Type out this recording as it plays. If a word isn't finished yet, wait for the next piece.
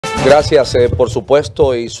Gracias, por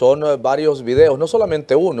supuesto, y son varios videos, no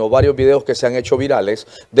solamente uno, varios videos que se han hecho virales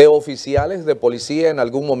de oficiales de policía en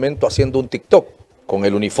algún momento haciendo un TikTok con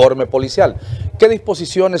el uniforme policial. ¿Qué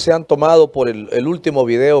disposiciones se han tomado por el último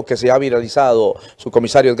video que se ha viralizado, su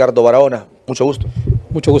comisario Edgardo Barahona? Mucho gusto.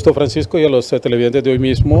 Mucho gusto, Francisco, y a los televidentes de hoy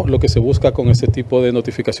mismo. Lo que se busca con este tipo de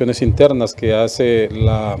notificaciones internas que hace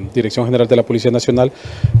la Dirección General de la Policía Nacional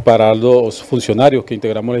para los funcionarios que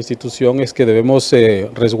integramos la institución es que debemos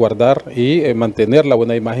resguardar y mantener la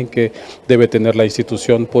buena imagen que debe tener la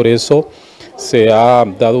institución. Por eso se ha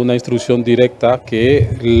dado una instrucción directa que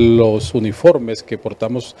los uniformes que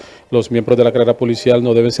portamos los miembros de la carrera policial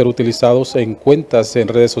no deben ser utilizados en cuentas en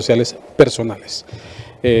redes sociales personales.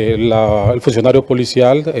 El funcionario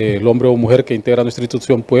policial, el hombre o mujer que integra nuestra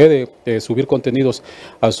institución puede subir contenidos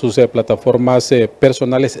a sus plataformas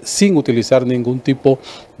personales sin utilizar ningún tipo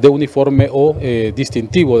de uniforme o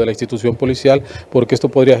distintivo de la institución policial, porque esto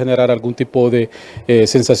podría generar algún tipo de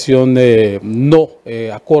sensación no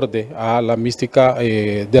acorde a la mística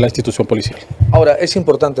de la institución policial. Ahora, es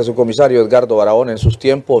importante, su comisario Edgardo Barahona, en sus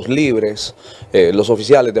tiempos libres, los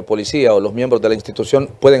oficiales de policía o los miembros de la institución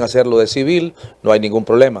pueden hacerlo de civil, no hay ningún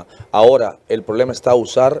problema. Ahora, el problema está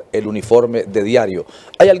usar el uniforme de diario.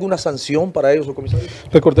 ¿Hay alguna sanción para ellos, su comisario?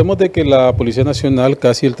 Recordemos de que la Policía Nacional,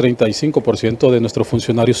 casi el 35% de nuestros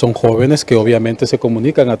funcionarios son jóvenes que obviamente se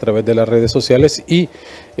comunican a través de las redes sociales y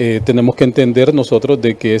tenemos que entender nosotros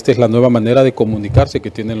de que esta es la nueva manera de comunicarse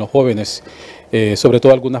que tienen los jóvenes, sobre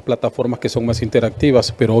todo algunas plataformas que son más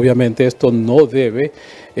interactivas, pero obviamente esto no debe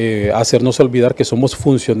hacernos olvidar que somos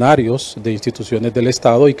funcionarios de instituciones del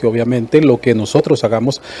Estado y que obviamente lo que nosotros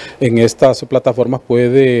hagamos en estas plataformas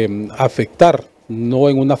puede afectar no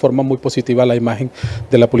en una forma muy positiva la imagen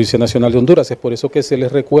de la Policía Nacional de Honduras. Es por eso que se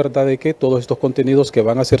les recuerda de que todos estos contenidos que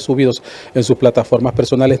van a ser subidos en sus plataformas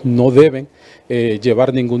personales no deben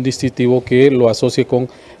llevar ningún distintivo que lo asocie con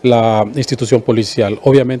la institución policial.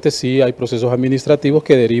 Obviamente sí hay procesos administrativos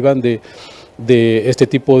que derivan de este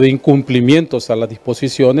tipo de incumplimientos a las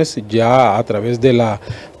disposiciones. Ya a través de la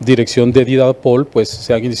dirección de DIDAPOL pues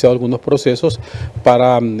se han iniciado algunos procesos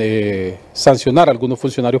para sancionar a algunos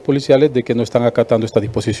funcionarios policiales de que no están acatando estas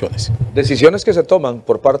disposiciones. Decisiones que se toman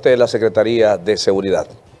por parte de la Secretaría de Seguridad.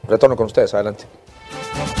 Retorno con ustedes, adelante.